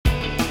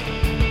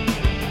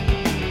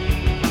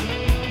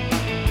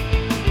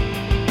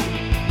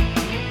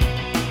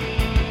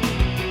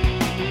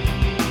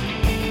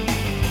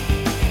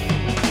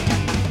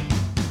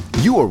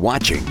You are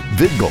watching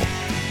VidGoal.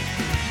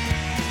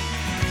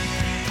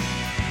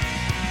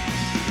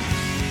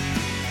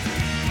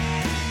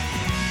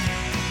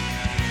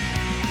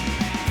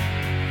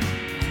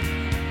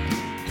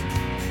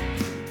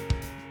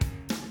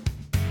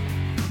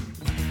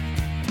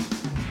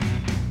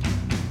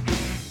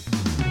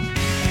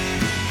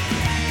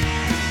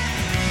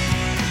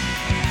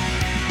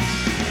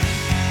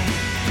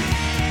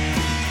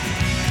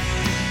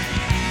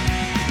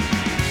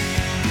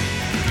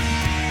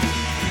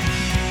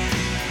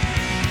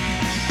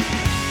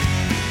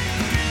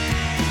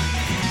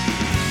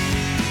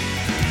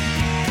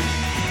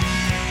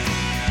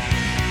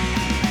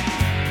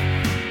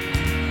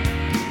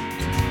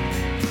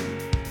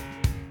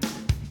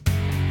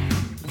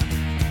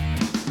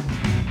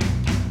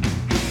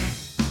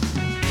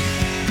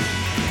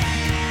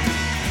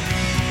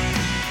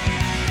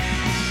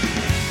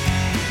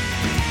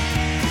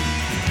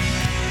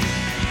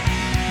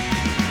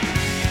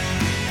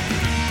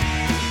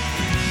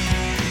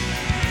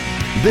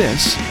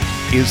 This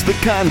is the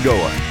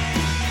Congoer.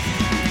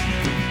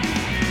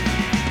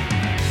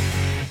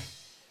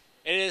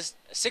 It is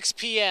 6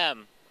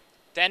 p.m.,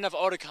 the end of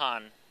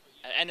Otakon,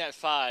 end at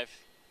 5.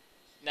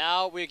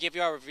 Now we give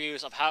you our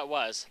reviews of how it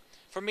was.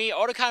 For me,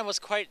 Otakon was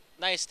quite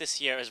nice this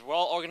year. It was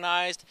well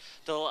organized.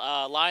 The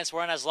lines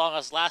weren't as long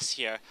as last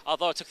year,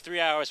 although it took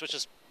 3 hours, which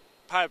is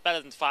probably better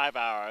than 5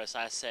 hours.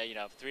 I say,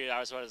 3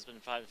 hours would have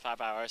been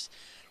 5 hours.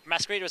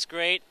 Masquerade was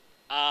great.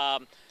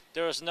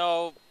 There was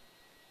no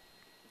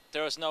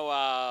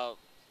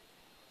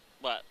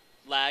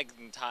lag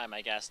in time,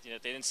 I guess. They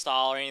didn't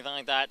stall or anything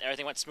like that.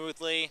 Everything went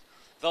smoothly.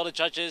 Though the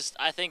judges,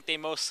 I think they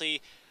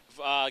mostly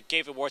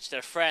gave awards to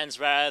their friends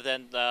rather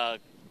than the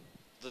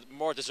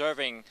more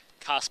deserving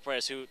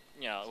cosplayers who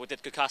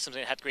did good costumes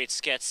and had great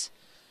skits.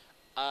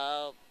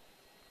 Yeah,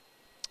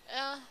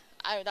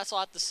 that's all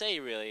I have to say,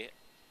 really.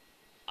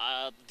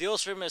 The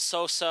deals room is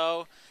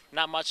so-so.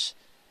 Not much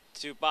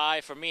to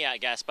buy for me, I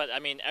guess. But I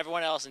mean,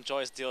 everyone else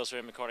enjoys the deals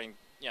room according.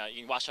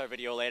 You can watch our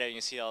video later. You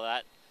can see all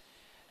that.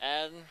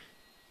 And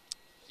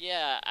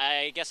yeah,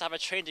 I guess I have a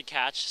train to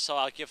catch, so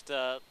I'll give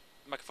the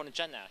microphone to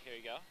Jen now. Here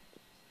you go.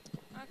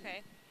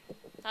 Okay.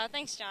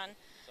 Thanks, John.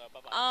 So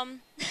bye-bye.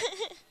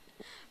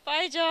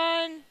 Bye,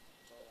 John.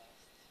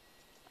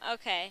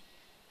 Okay.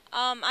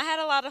 I had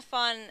a lot of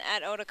fun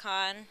at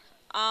Otakon.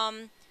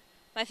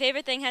 My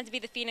favorite thing had to be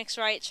the Phoenix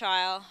Wright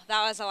trial.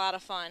 That was a lot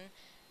of fun.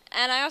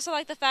 And I also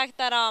like the fact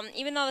that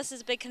even though this is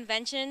a big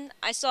convention,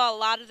 I saw a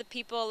lot of the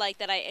people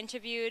that I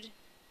interviewed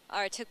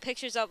or took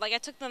pictures of. I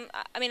took them.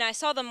 I mean, I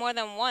saw them more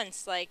than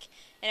once. And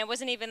it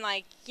wasn't even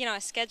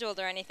scheduled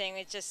or anything.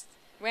 We just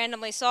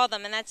randomly saw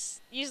them, and that's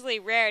usually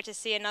rare to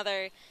see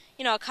another,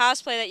 a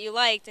cosplay that you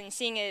liked and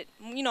seeing it,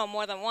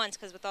 more than once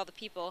because with all the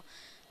people.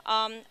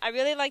 I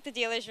really like the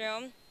dealer's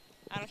room.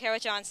 I don't care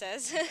what John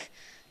says.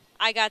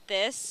 I got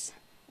this,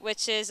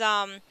 which is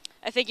a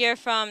figure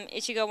from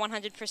Ichigo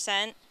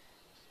 100%.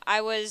 I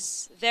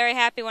was very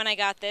happy when I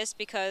got this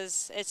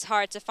because it's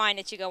hard to find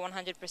Ichigo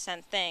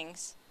 100%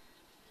 things.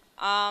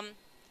 Yeah,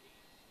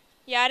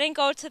 I didn't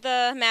go to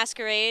the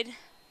Masquerade,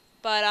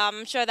 but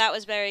I'm sure that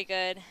was very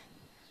good.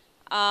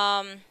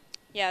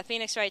 Yeah,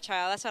 Phoenix Wright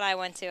trial, that's what I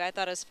went to. I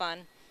thought it was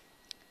fun.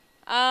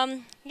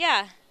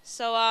 Yeah,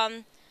 so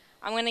I'm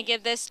going to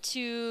give this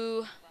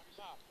to...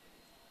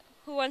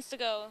 Who wants to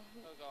go?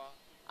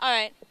 All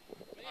right.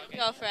 Okay.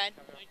 Go, Fred.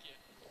 Thank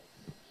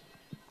you.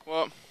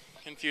 Well,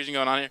 confusion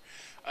going on here.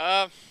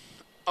 I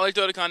liked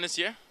Otakon this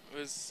year. It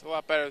was a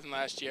lot better than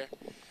last year.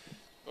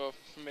 Well,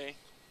 for me.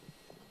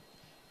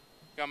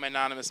 Got my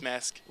anonymous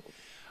mask.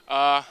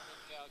 I'm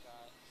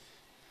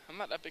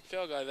not Epic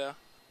Fail Guy, though.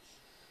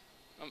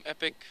 I'm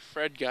Epic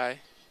Fred Guy.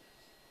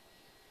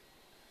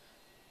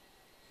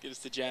 Give this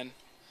to Jen.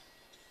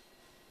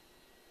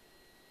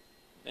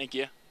 Thank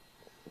you.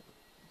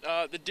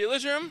 The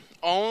dealer's room,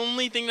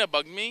 only thing that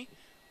bugged me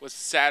was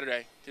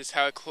Saturday. Just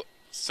how it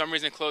some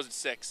reason it closed at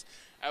 6.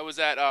 I was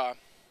at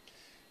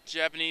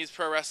Japanese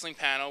pro wrestling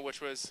panel, which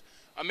was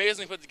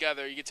amazingly put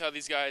together. You could tell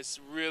these guys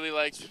really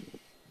liked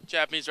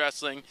Japanese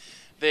wrestling.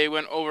 They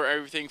went over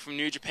everything from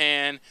New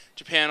Japan,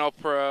 Japan All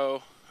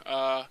Pro,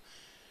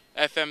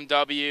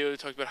 FMW,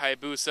 talked about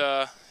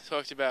Hayabusa,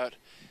 talked about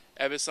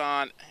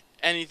Ebisan,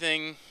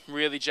 anything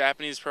really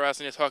Japanese pro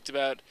wrestling. They talked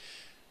about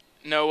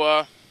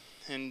Noah,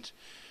 and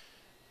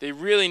they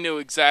really knew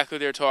exactly what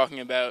they were talking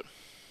about.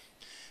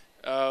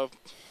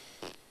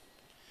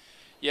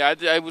 Yeah,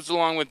 I was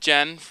along with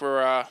Jen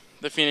for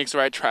the Phoenix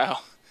Wright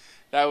trial.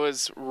 That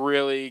was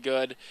really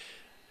good.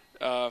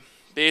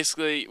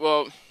 Basically,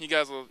 well, you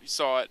guys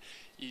saw it.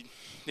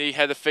 They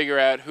had to figure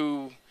out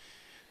who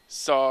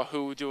saw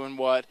who doing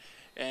what.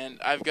 And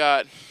I've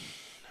got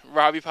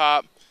Robbie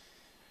Pop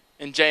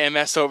and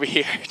JMS over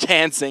here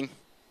dancing.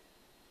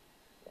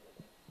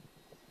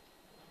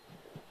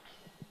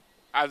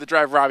 I have to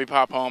drive Robbie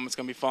Pop home. It's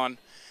going to be fun.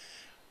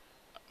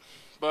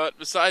 But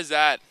besides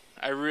that,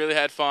 I really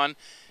had fun.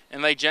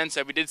 And like Jen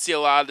said, we did see a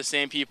lot of the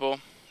same people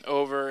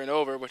over and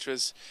over, which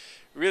was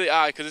really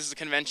odd because this is a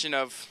convention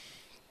of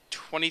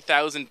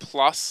 20,000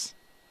 plus,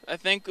 I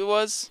think it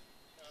was.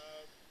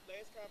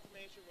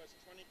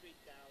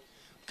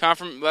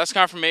 last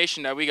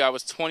confirmation that we got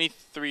was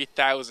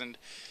 23,000.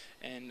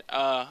 And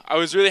I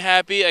was really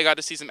happy. I got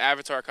to see some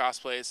Avatar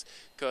cosplays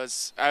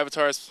because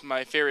Avatar is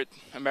my favorite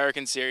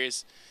American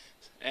series.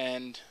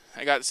 And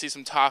I got to see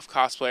some Toph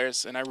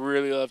cosplayers, and I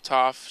really love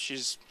Toph.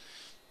 She's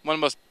one of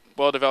the most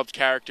well-developed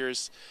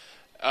characters.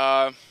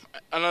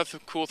 Another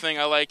cool thing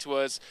I liked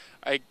was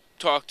I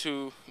talked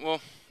to, well,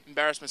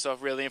 embarrassed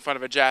myself really in front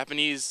of a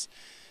Japanese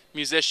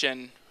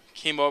musician.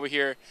 Came over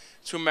here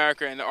to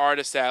America in the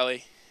artist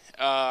alley.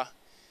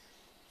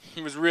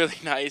 He was really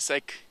nice.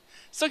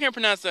 Still can't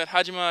pronounce that.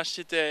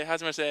 Hajimashite.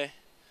 Hajimase.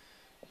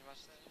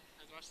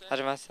 Hajimase? I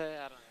don't know.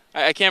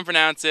 I can't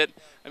pronounce it.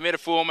 I made a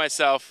fool of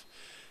myself.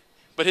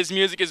 But his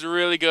music is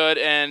really good,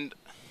 and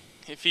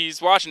if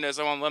he's watching this,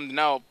 I want to let him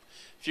know.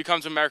 If you come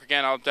to America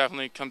again, I'll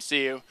definitely come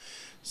see you.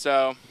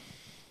 So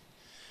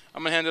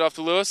I'm going to hand it off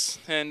to Lewis,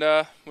 and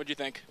what do you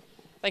think?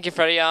 Thank you,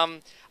 Freddie. I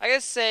gotta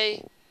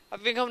say,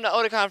 I've been coming to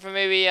Otakon for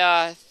maybe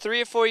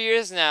 3 or 4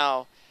 years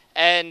now,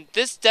 and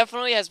this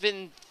definitely has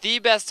been the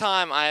best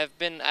time I have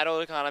been at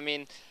Otakon. I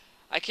mean,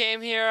 I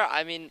came here,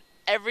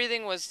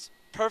 everything was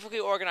perfectly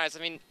organized.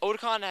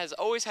 Otakon has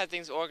always had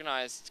things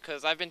organized,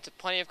 because I've been to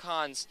plenty of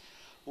cons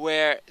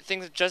where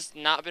things have just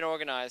not been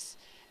organized,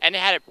 and they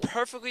had it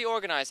perfectly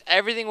organized.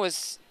 Everything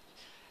was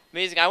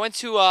amazing. I went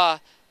to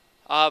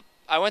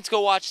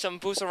go watch some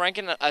Busan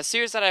Rankin, a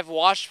series that I've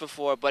watched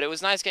before, but it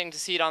was nice getting to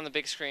see it on the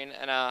big screen,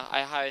 and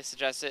I highly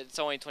suggest it. It's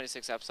only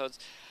 26 episodes.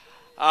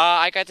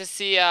 I got to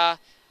see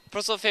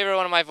personal favorite,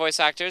 one of my voice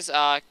actors,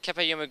 Kepa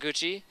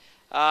Yamaguchi.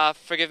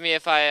 Forgive me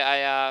if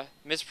I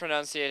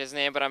mispronunciate his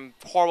name, but I'm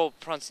horrible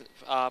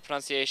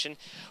pronunciation,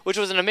 which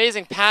was an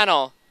amazing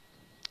panel.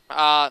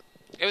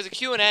 It was a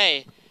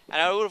Q&A,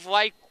 and I would have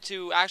liked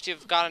to actually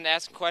have gotten to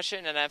ask a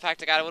question, and in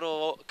fact I got a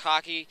little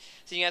cocky,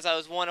 seeing as I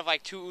was one of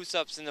like 2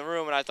 Usop's in the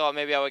room, and I thought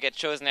maybe I would get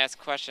chosen to ask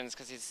questions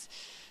because he's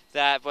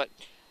that, but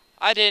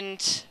I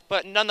didn't.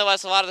 But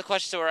nonetheless, a lot of the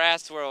questions that were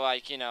asked were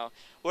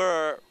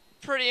were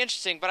pretty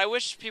interesting, but I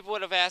wish people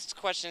would have asked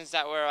questions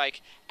that were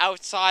like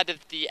outside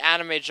of the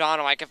anime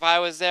genre. Like if I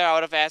was there, I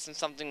would have asked him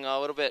something a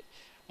little bit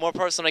more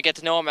personal to get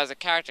to know him as a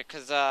character,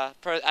 because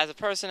as a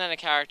person and a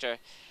character,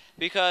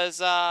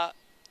 because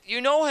you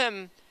know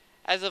him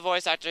as a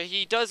voice actor.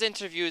 He does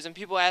interviews, and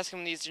people ask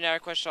him these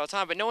generic questions all the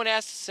time, but no one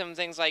asks him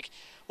things like,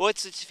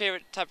 what's your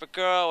favorite type of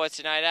girl, what's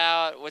your night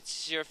out,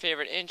 what's your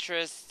favorite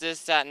interest,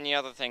 this, that, and the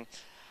other thing.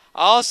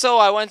 Also,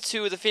 I went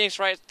to the Phoenix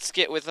Wright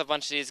skit with a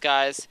bunch of these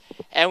guys,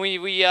 and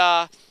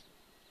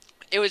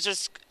it was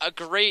just a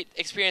great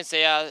experience.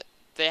 They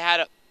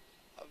had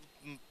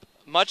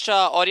much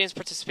audience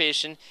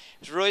participation.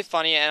 It was really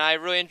funny, and I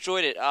really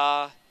enjoyed it.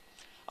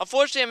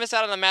 Unfortunately, I missed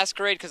out on the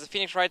masquerade because the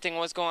Phoenix Wright thing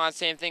was going on,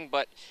 same thing,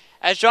 but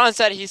as John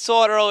said, he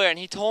saw it earlier, and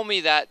he told me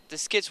that the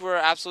skits were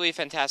absolutely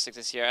fantastic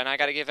this year, and I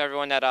got to give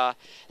everyone that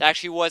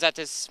actually was at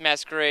this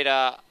masquerade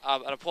an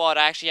applaud.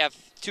 I actually have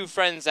 2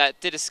 friends that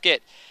did a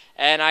skit,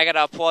 and I got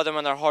to applaud them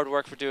on their hard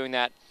work for doing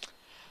that.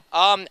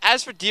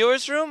 As for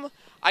Dealer's Room,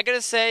 I got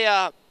to say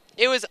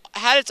it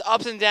had its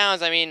ups and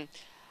downs.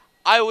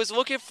 I was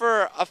looking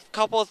for a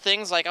couple of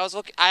things. Like I was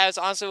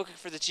honestly looking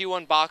for the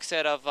G1 box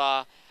set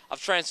of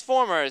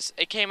Transformers.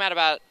 It came out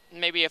about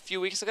maybe a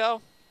few weeks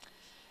ago,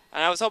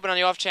 and I was hoping on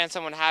the off chance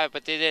someone would have it,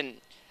 but they didn't.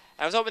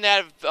 I was hoping they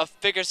had a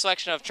bigger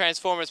selection of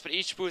Transformers, but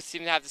each booth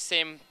seemed to have the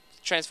same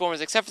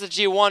Transformers, except for the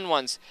G1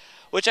 ones,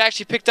 which I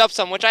actually picked up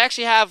some, which I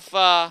actually have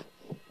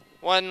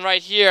one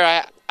right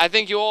here. I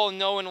think you all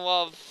know and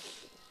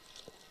love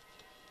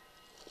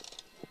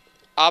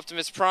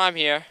Optimus Prime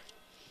here.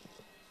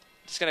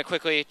 Just going to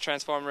quickly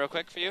transform real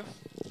quick for you.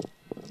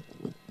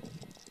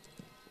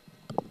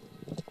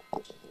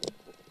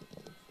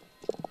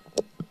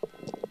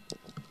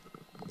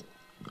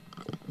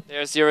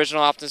 There's the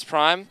original Optimus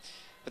Prime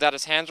without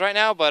his hands right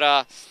now,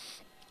 but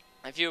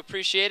if you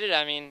appreciate it,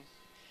 I'm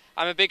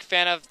a big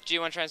fan of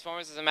G1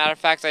 Transformers. As a matter of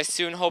fact, I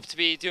soon hope to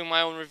be doing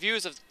my own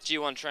reviews of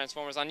G1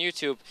 Transformers on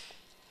YouTube,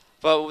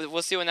 but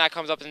we'll see when that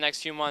comes up in the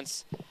next few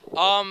months.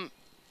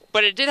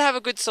 But it did have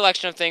a good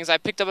selection of things. I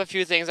picked up a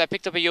few things. I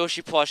picked up a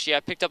Yoshi plushie. I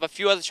picked up a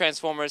few other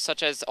Transformers,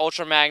 such as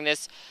Ultra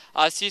Magnus,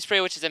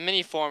 Seaspray, which is a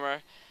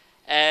mini-former,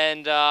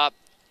 and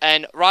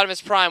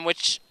Rodimus Prime,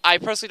 which I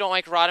personally don't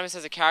like Rodimus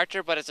as a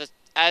character, but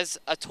as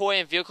a toy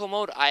in vehicle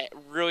mode, I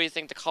really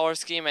think the color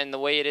scheme and the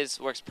way it is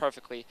works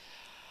perfectly.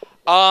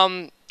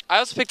 I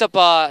also picked up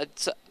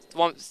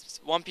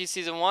One Piece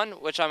Season 1,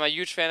 which I'm a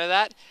huge fan of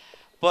that.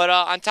 But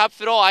on top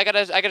of it all, I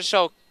gotta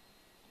show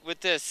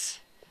with this.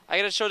 I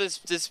gotta show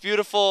this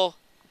beautiful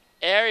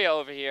area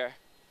over here.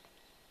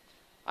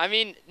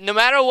 No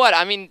matter what,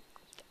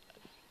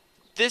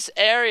 this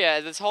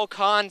area, this whole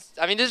con,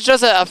 this is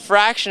just a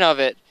fraction of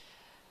it.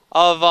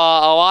 Of a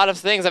lot of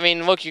things.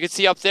 Look, you can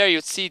see up there, you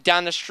can see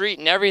down the street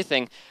and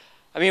everything.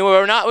 We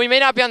may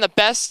not be on the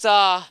best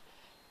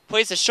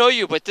place to show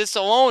you, but this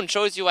alone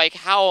shows you like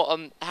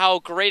how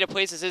great a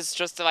place this is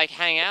just to like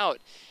hang out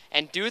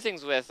and do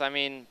things with.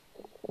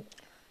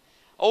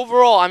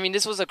 Overall,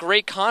 this was a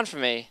great con for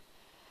me,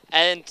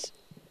 and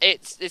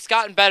it's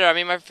gotten better.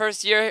 My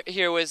first year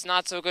here was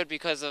not so good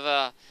because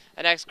of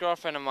an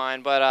ex-girlfriend of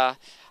mine. But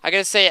I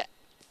gotta say,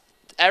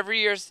 every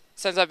year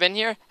since I've been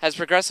here has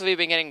progressively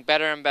been getting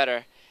better and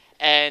better.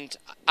 And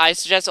I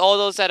suggest all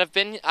those that have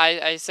been,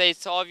 I say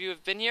to all of you who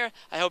have been here,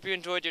 I hope you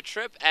enjoyed your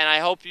trip, and I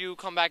hope you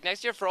come back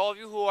next year. For all of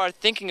you who are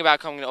thinking about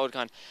coming to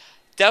Otakon,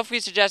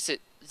 definitely suggest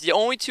it. The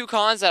only two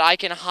cons that I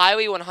can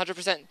highly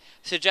 100%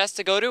 suggest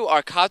to go to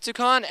are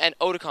KatsuCon and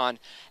Otakon.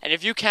 And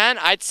if you can,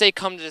 I'd say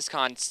come to this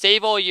con.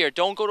 Save all year.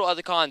 Don't go to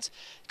other cons,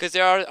 because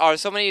there are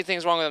so many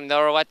things wrong with them that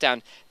are a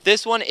letdown.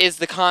 This one is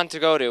the con to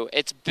go to.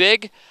 It's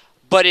big,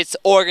 but it's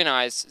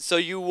organized, so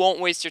you won't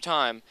waste your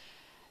time.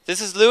 This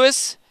is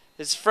Lewis.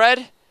 This is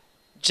Fred.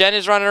 Jen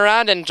is running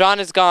around, and John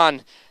is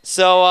gone.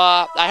 So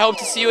I hope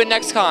to see you at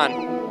next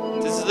con.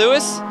 This is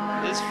Lewis.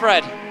 This is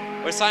Fred.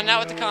 We're signing out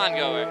with the con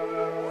goer.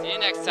 See you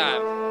next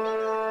time.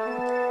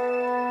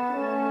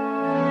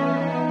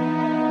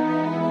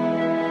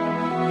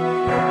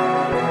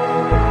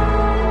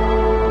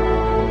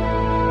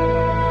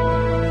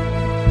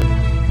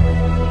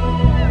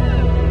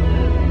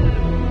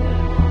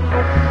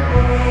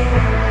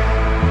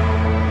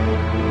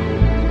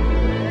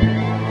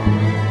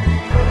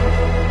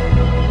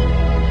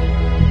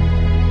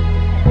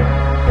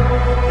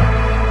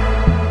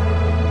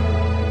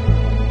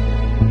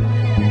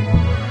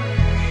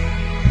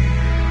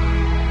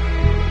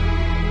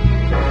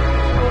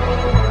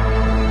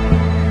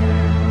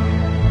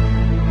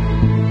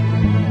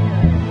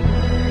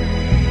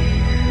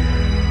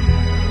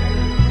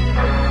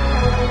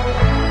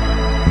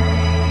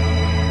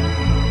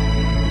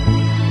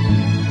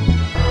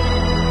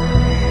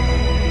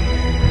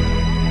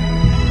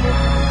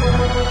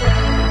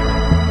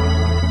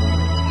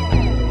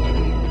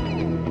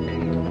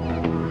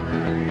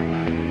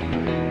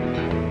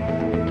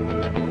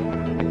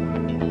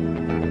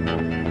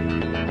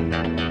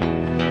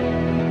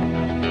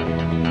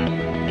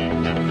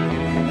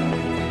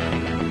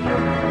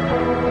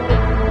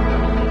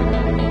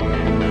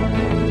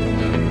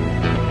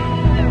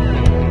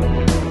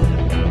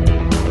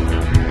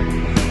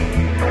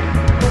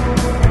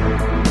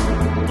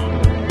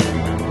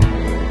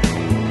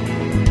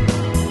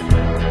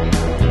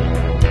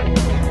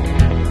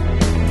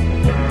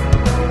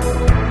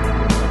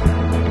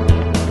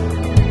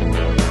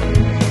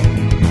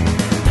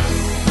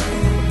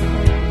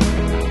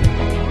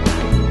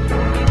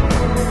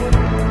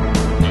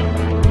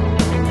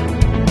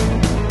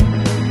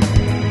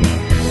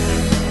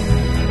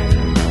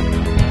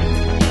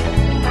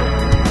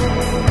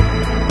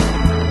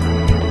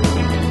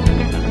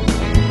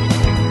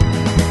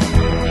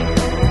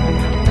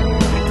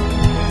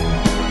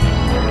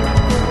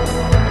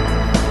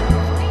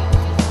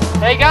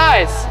 Hey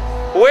guys,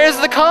 where's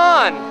the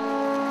con?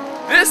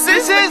 This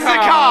is the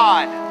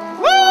con!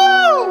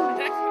 Woo!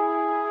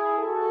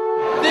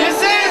 This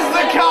is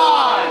the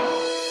con!